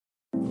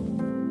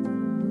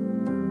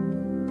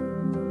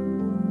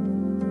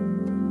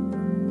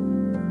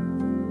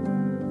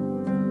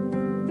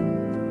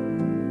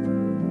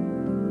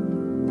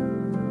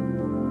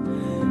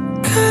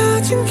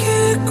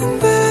게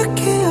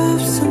꿈밖에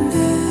없었네.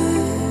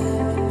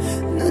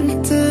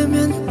 눈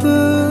뜨면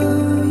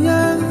뿌연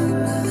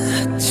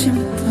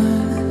아침밤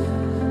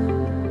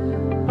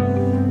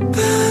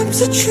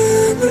밤새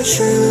춤을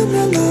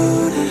추며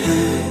노래해.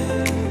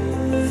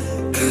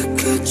 그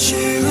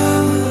끝이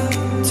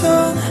없던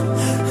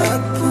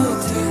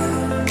악보들.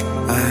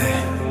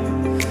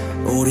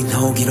 우린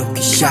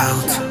호기롭게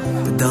shout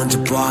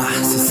던져봐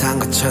세상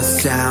거쳐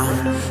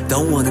sound.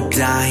 Don't wanna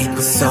die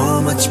but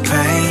so much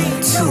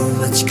pain, too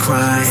much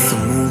cry. 속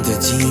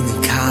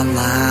무뎌지는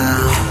칼날.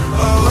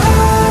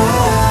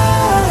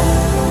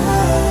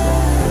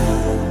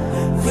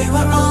 We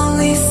were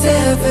only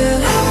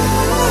 7,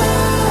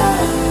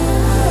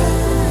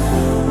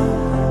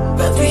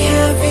 but we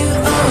have you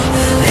all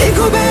now. 이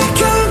고백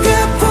결과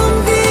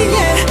본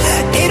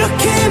뒤에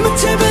이렇게 못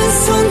잡은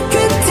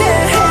손끝에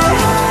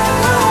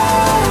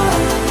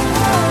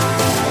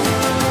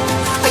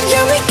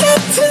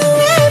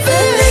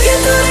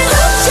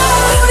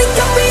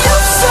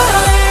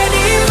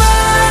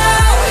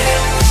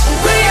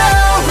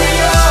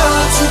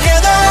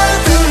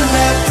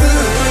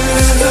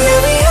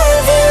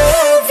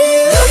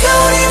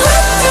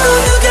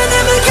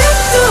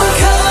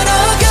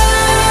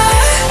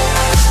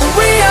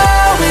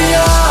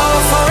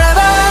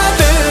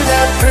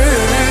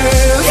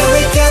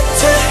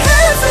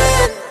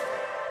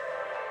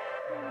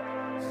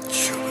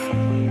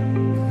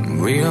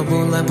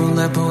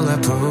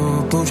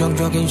bulletproof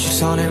부정적인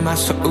시선에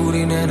맞서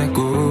우리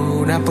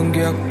내내고 나쁜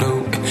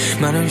기억도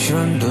많은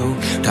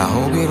시련도 다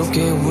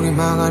호기롭게 우리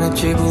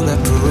막아냈지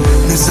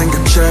bulletproof. 내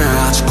생각체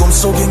아직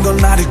꿈속인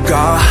건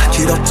아닐까.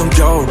 길었던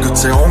겨울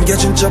끝에 온 게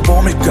진짜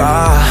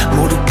봄일까.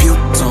 모두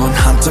비웃던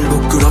한참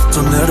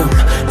부끄럽던 흐름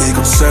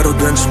이건 새로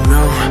된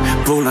조명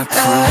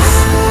bulletproof.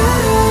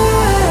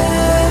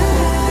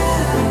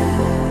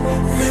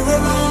 We were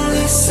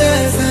only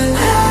 7,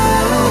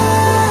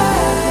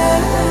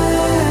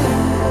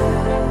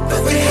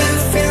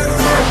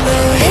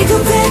 이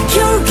고백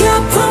결과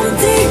본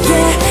뒤에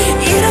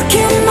이렇게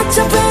못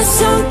잡은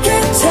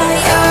손끝에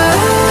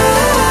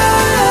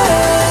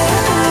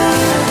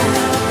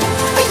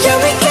Yeah,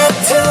 we get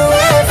to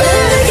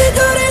heaven. 내게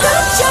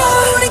돌아가줘.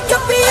 우리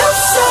값이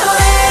없어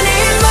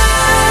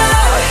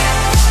anymore.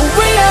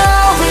 We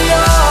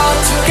are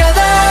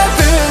together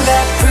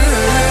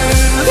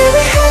bulletproof. Yeah,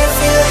 we have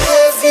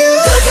you.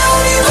 누가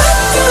우리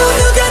와도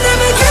누가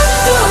남을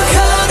가도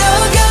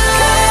걸어가.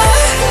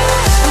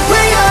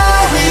 We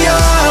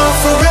are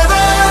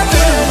forever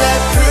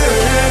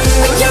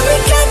bulletproof. Yeah, we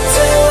get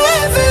to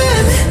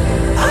heaven.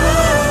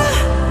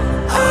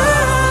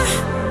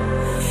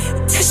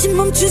 다시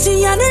멈추지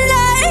않을래.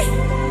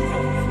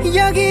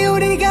 여기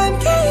우리가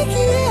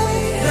함께이기에.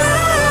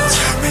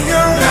 Tell me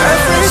your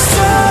every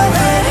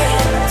story.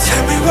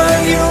 Tell me why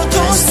you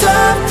don't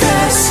stop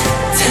this.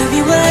 Tell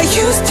me why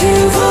you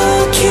still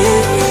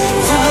walking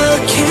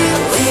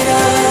with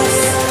us.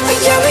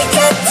 Yeah, we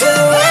get to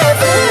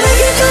heaven.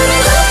 내게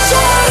돌아가줘.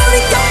 우리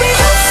값이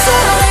없어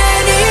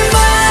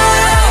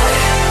anymore.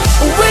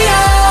 We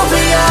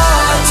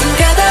are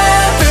together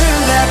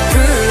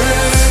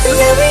bulletproof.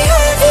 Yeah, we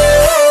have you.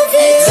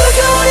 누가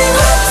우리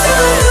와도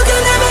누가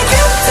남을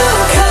가도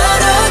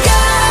걸어가.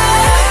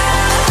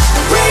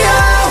 We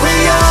are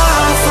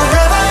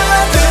forever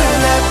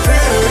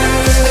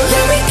bulletproof.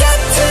 Yeah, we get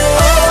to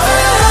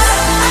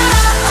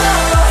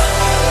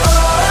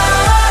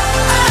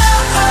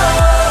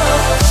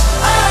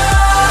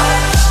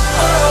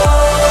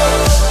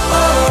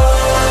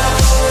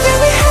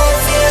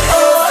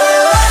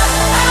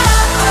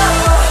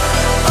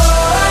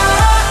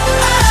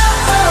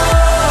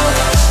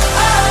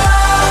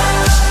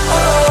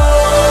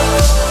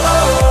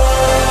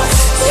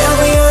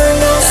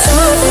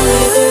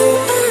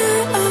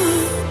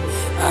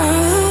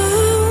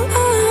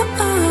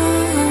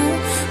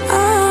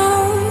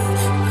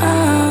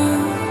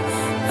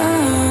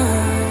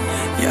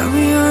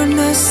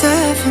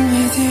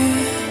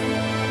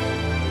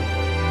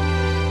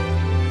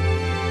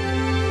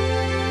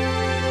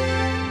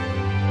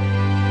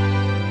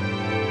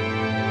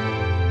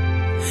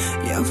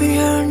we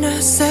are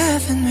not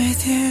 7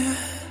 with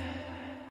you.